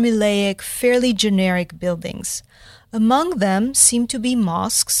formulaic, fairly generic buildings. Among them seem to be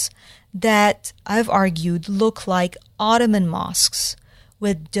mosques that, I've argued, look like Ottoman mosques,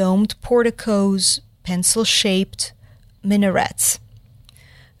 with domed porticos, pencil-shaped minarets.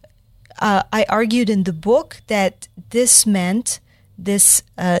 I argued in the book that this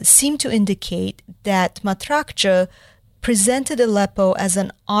seemed to indicate that Matrakcha presented Aleppo as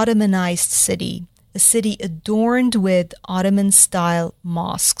an Ottomanized city, a city adorned with Ottoman-style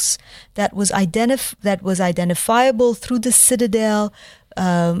mosques that was identifiable through the citadel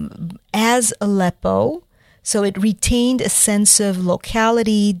as Aleppo. So it retained a sense of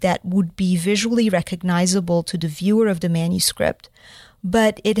locality that would be visually recognizable to the viewer of the manuscript,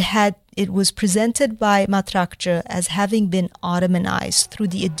 but it was presented by Matrakçı as having been Ottomanized through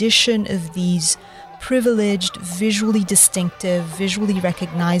the addition of these privileged, visually distinctive, visually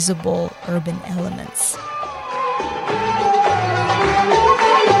recognizable urban elements.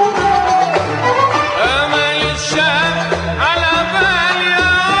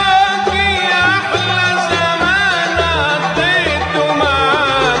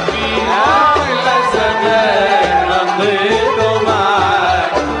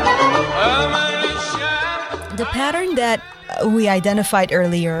 The pattern that we identified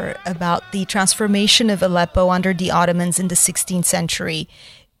earlier about the transformation of Aleppo under the Ottomans in the 16th century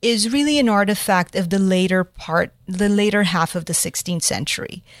is really an artifact of the later half of the 16th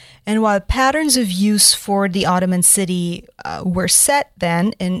century. And while patterns of use for the Ottoman city were set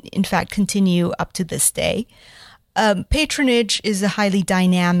then, and in fact continue up to this day, patronage is a highly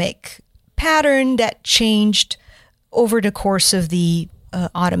dynamic pattern that changed over the course of the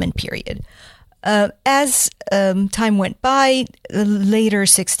Ottoman period. As time went by,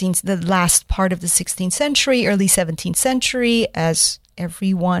 the last part of the 16th century, early 17th century, as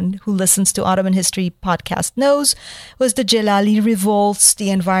everyone who listens to Ottoman History podcast knows, was the Celali revolts,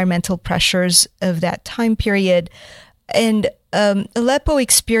 the environmental pressures of that time period. And Aleppo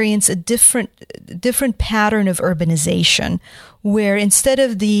experienced a different pattern of urbanization, where instead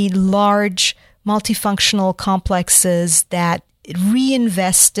of the large multifunctional complexes that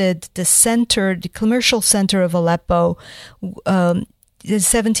reinvested the commercial center of Aleppo, the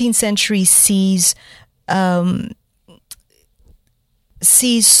 17th century sees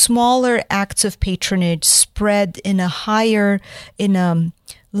smaller acts of patronage spread in a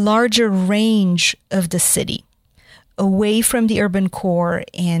larger range of the city, away from the urban core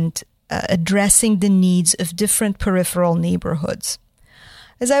and addressing the needs of different peripheral neighborhoods.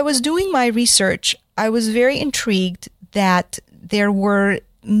 As I was doing my research, I was very intrigued that there were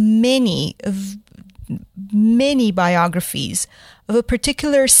many biographies of a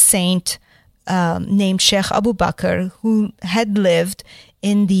particular saint named Sheikh Abu Bakr, who had lived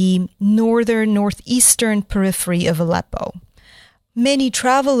in the northeastern periphery of Aleppo. Many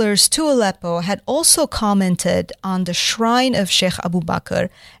travelers to Aleppo had also commented on the shrine of Sheikh Abu Bakr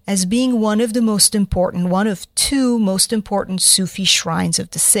as being one of two most important Sufi shrines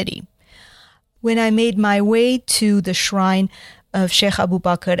of the city. When I made my way to the shrine of Sheikh Abu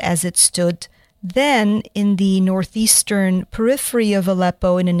Bakr as it stood then in the northeastern periphery of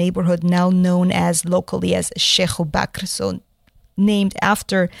Aleppo, in a neighborhood now known as locally as Sheikh Bakr, so named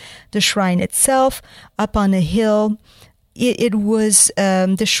after the shrine itself, up on a hill.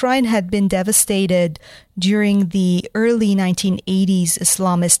 The shrine had been devastated during the early 1980s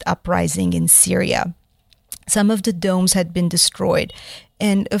Islamist uprising in Syria. Some of the domes had been destroyed.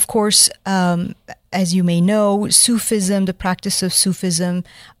 And of course, as you may know, Sufism, the practice of Sufism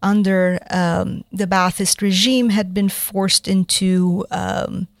under the Ba'athist regime had been forced into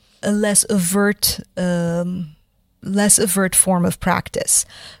a less overt form of practice.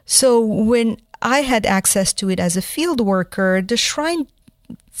 So when I had access to it as a field worker, the shrine,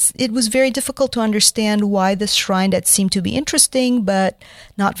 it was very difficult to understand why this shrine that seemed to be interesting but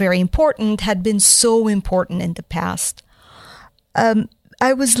not very important had been so important in the past.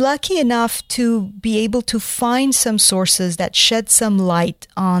 I was lucky enough to be able to find some sources that shed some light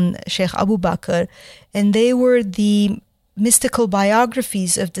on Sheikh Abu Bakr, and they were the mystical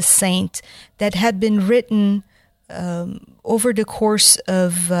biographies of the saint that had been written over the course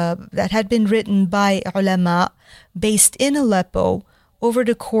of, that had been written by ulama based in Aleppo over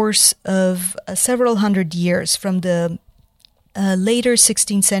the course of several hundred years, from the later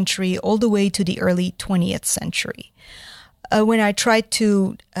 16th century all the way to the early 20th century. When I tried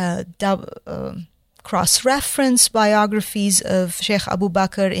to cross-reference biographies of Sheikh Abu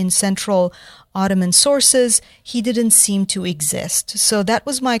Bakr in central Ottoman sources, he didn't seem to exist. So that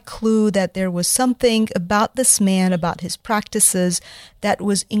was my clue that there was something about this man, about his practices, that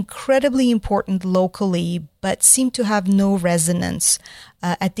was incredibly important locally, but seemed to have no resonance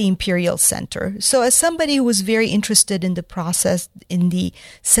at the Imperial Center. So as somebody who was very interested in the process, in the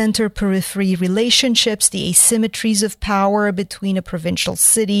center-periphery relationships, the asymmetries of power between a provincial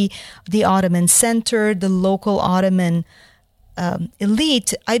city, the Ottoman center, the local Ottoman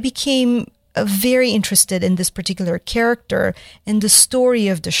elite, I became very interested in this particular character and the story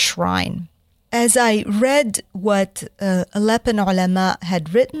of the shrine. as I read what Aleppo ulama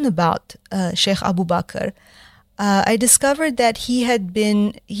had written about Sheikh Abu Bakr, I discovered that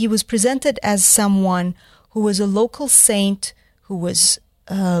he was presented as someone who was a local saint, who was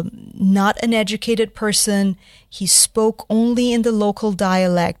not an educated person. He spoke only in the local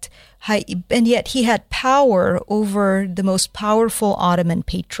dialect, and yet he had power over the most powerful Ottoman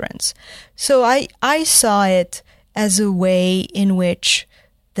patrons. So I saw it as a way in which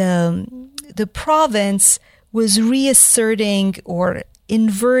the province was reasserting or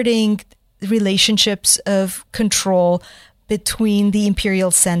inverting relationships of control between the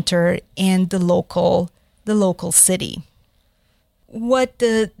imperial center and the local city. What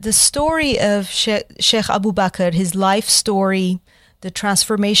the story of Sheikh Abu Bakr, his life story, the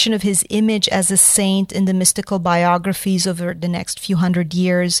transformation of his image as a saint in the mystical biographies over the next few hundred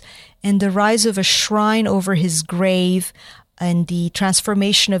years, and the rise of a shrine over his grave, and the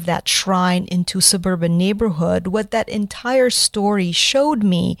transformation of that shrine into suburban neighborhood, what that entire story showed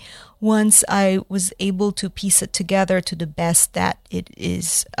me once I was able to piece it together to the best that it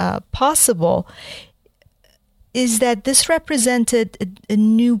is possible, is that this represented a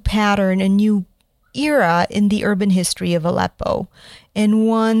new pattern, a new era in the urban history of Aleppo, and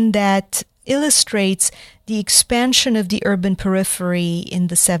one that illustrates the expansion of the urban periphery in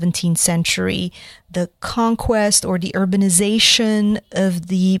the 17th century, the conquest or the urbanization of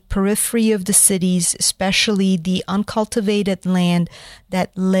the periphery of the cities, especially the uncultivated land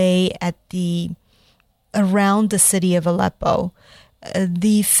that lay around the city of Aleppo.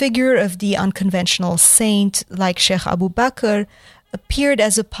 The figure of the unconventional saint, like Sheikh Abu Bakr, appeared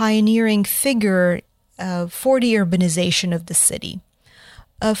as a pioneering figure for the urbanization of the city.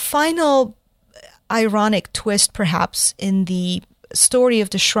 A final ironic twist, perhaps, in the story of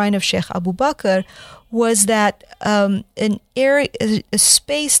the shrine of Sheikh Abu Bakr was that a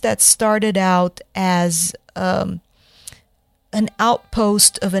space that started out as an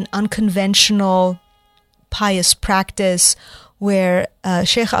outpost of an unconventional pious practice, where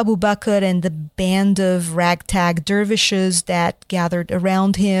Sheikh Abu Bakr and the band of ragtag dervishes that gathered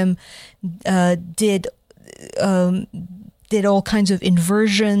around him did all kinds of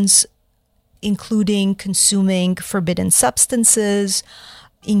inversions, including consuming forbidden substances,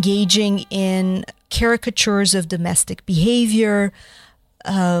 engaging in caricatures of domestic behavior,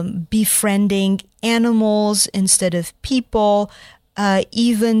 befriending animals instead of people,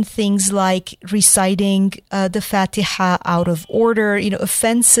 even things like reciting the Fatiha out of order,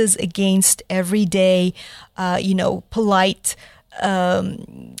 offenses against everyday, polite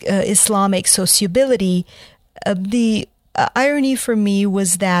Islamic sociability. The irony for me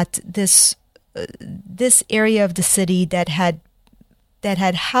was that this area of the city that had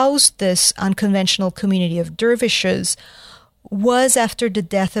housed this unconventional community of dervishes was, after the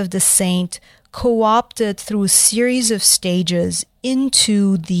death of the saint, co-opted through a series of stages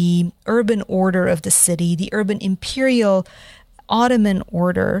into the urban order of the city, the urban imperial Ottoman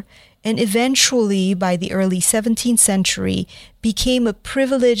order, and eventually, by the early 17th century, became a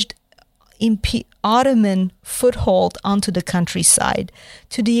privileged Ottoman foothold onto the countryside,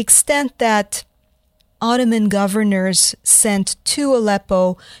 to the extent that Ottoman governors sent to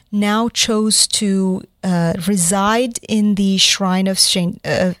Aleppo now chose to reside in the shrine of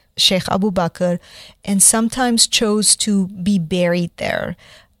Sheikh Abu Bakr, and sometimes chose to be buried there.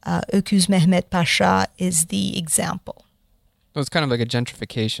 Öküz Mehmet Pasha is the example. Well, it's kind of like a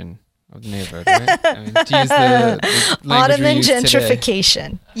gentrification of the neighborhood, right? I mean, to use the language Ottoman we use gentrification,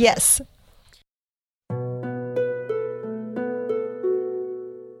 today. yes.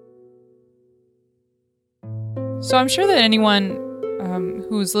 So I'm sure that anyone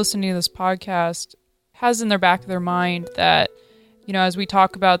who's listening to this podcast has in their back of their mind that, as we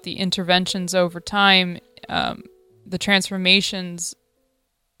talk about the interventions over time, the transformations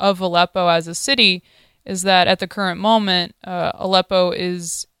of Aleppo as a city, is that at the current moment, Aleppo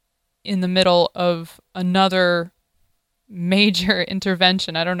is in the middle of another major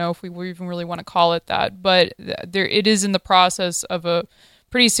intervention. I don't know if we even really want to call it that, but it is in the process of a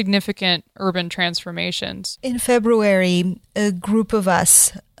pretty significant urban transformations. In February, a group of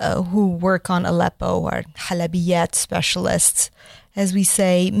us who work on Aleppo, are Halabiyat specialists, as we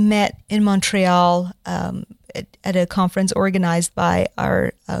say, met in Montreal at a conference organized by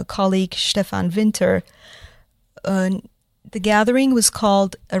our colleague Stefan Winter. The gathering was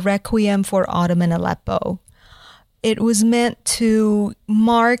called A Requiem for Ottoman Aleppo. It was meant to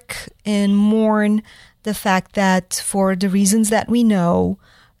mark and mourn the fact that, for the reasons that we know,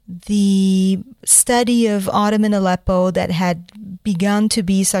 the study of Ottoman Aleppo that had begun to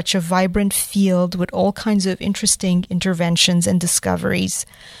be such a vibrant field with all kinds of interesting interventions and discoveries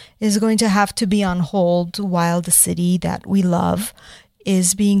is going to have to be on hold while the city that we love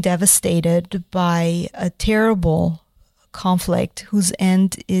is being devastated by a terrible conflict whose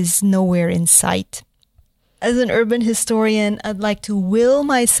end is nowhere in sight. As an urban historian, I'd like to will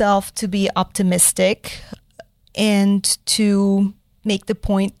myself to be optimistic and to make the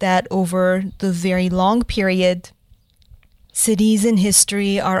point that over the very long period, cities in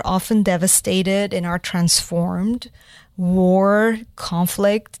history are often devastated and are transformed. War,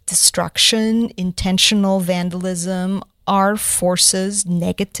 conflict, destruction, intentional vandalism are forces,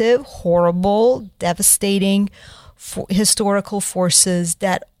 negative, horrible, devastating historical forces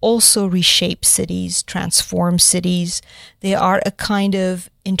that also reshape cities, transform cities. They are a kind of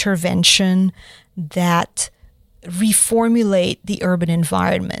intervention that reformulate the urban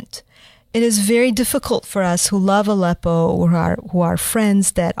environment. It is very difficult for us who love Aleppo, who are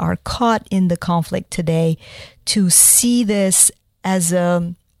friends that are caught in the conflict today, to see this as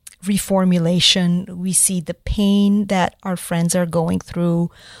a reformulation. We see the pain that our friends are going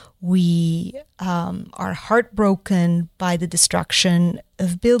through. We are heartbroken by the destruction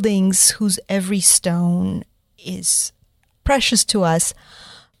of buildings whose every stone is precious to us.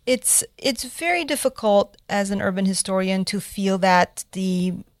 It's very difficult as an urban historian to feel that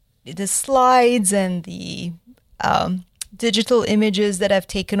the slides and the digital images that I've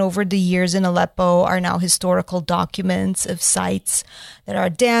taken over the years in Aleppo are now historical documents of sites that are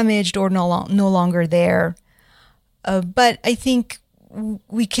damaged or no longer there. But I think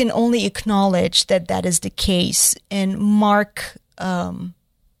we can only acknowledge that that is the case and mark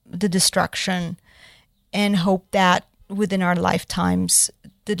the destruction and hope that within our lifetimes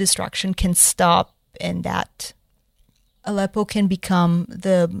the destruction can stop and that Aleppo can become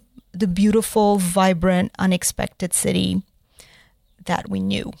the beautiful, vibrant, unexpected city that we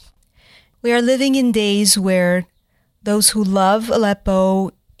knew. We are living in days where those who love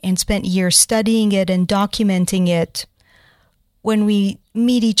Aleppo and spent years studying it and documenting it, when we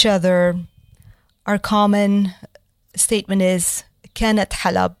meet each other, our common statement is, كانت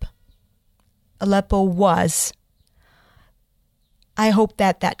حلب. Aleppo was. I hope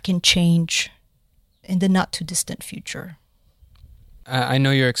that can change in the not too distant future. I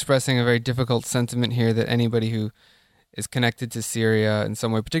know you're expressing a very difficult sentiment here that anybody who is connected to Syria in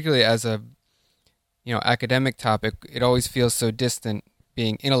some way, particularly as a academic topic, it always feels so distant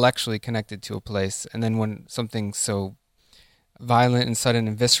being intellectually connected to a place. And then when something so violent and sudden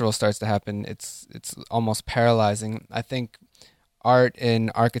and visceral starts to happen, it's almost paralyzing. I think art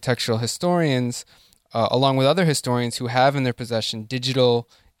and architectural historians, along with other historians who have in their possession digital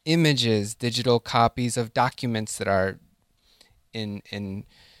images, digital copies of documents that are in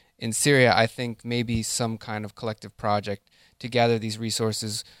Syria, I think maybe some kind of collective project to gather these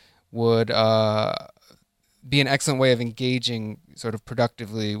resources would be an excellent way of engaging sort of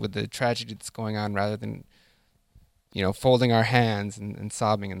productively with the tragedy that's going on rather than, folding our hands and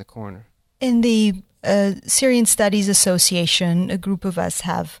sobbing in the corner. In the Syrian Studies Association, a group of us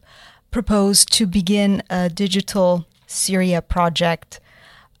have proposed to begin a digital Syria project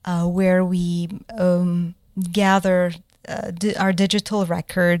where we gather our digital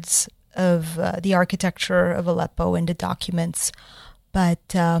records of the architecture of Aleppo and the documents.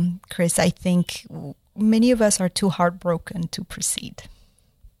 But Chris, I think many of us are too heartbroken to proceed.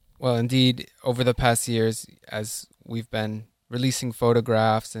 Well, indeed, over the past years, as we've been releasing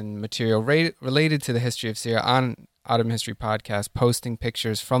photographs and material related to the history of Syria on Ottoman History Podcast, posting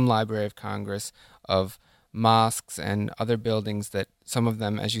pictures from Library of Congress of mosques and other buildings that some of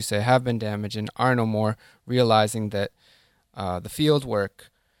them, as you say, have been damaged and are no more, realizing that the field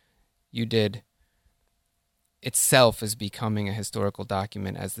work you did itself is becoming a historical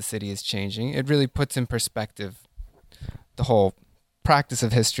document as the city is changing. It really puts in perspective the whole practice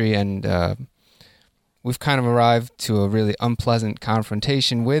of history, and we've kind of arrived to a really unpleasant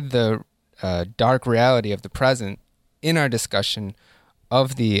confrontation with the dark reality of the present in our discussion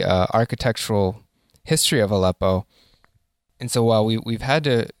of the architectural history of Aleppo. And so while we've had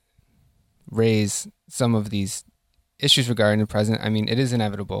to raise some of these issues regarding the present, I mean, it is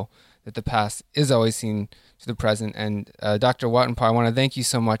inevitable that the past is always seen to the present. And Dr. Watenpaugh, I want to thank you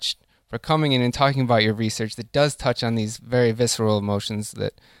so much for coming in and talking about your research that does touch on these very visceral emotions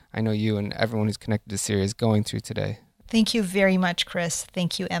that I know you and everyone who's connected to Syria is going through today. Thank you very much, Chris.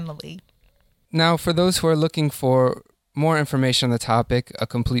 Thank you, Emily. Now, for those who are looking for more information on the topic, a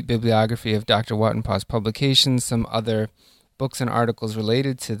complete bibliography of Dr. Watenpaugh's publications, some other books and articles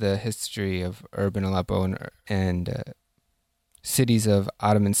related to the history of urban Aleppo and cities of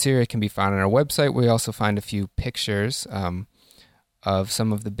Ottoman Syria can be found on our website. We also find a few pictures of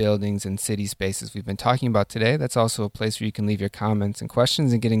some of the buildings and city spaces we've been talking about today. That's also a place where you can leave your comments and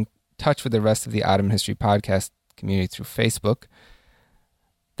questions and get in touch with the rest of the Ottoman History Podcast community through Facebook.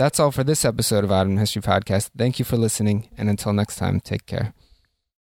 That's all for this episode of Ottoman History Podcast. Thank you for listening, and until next time, take care.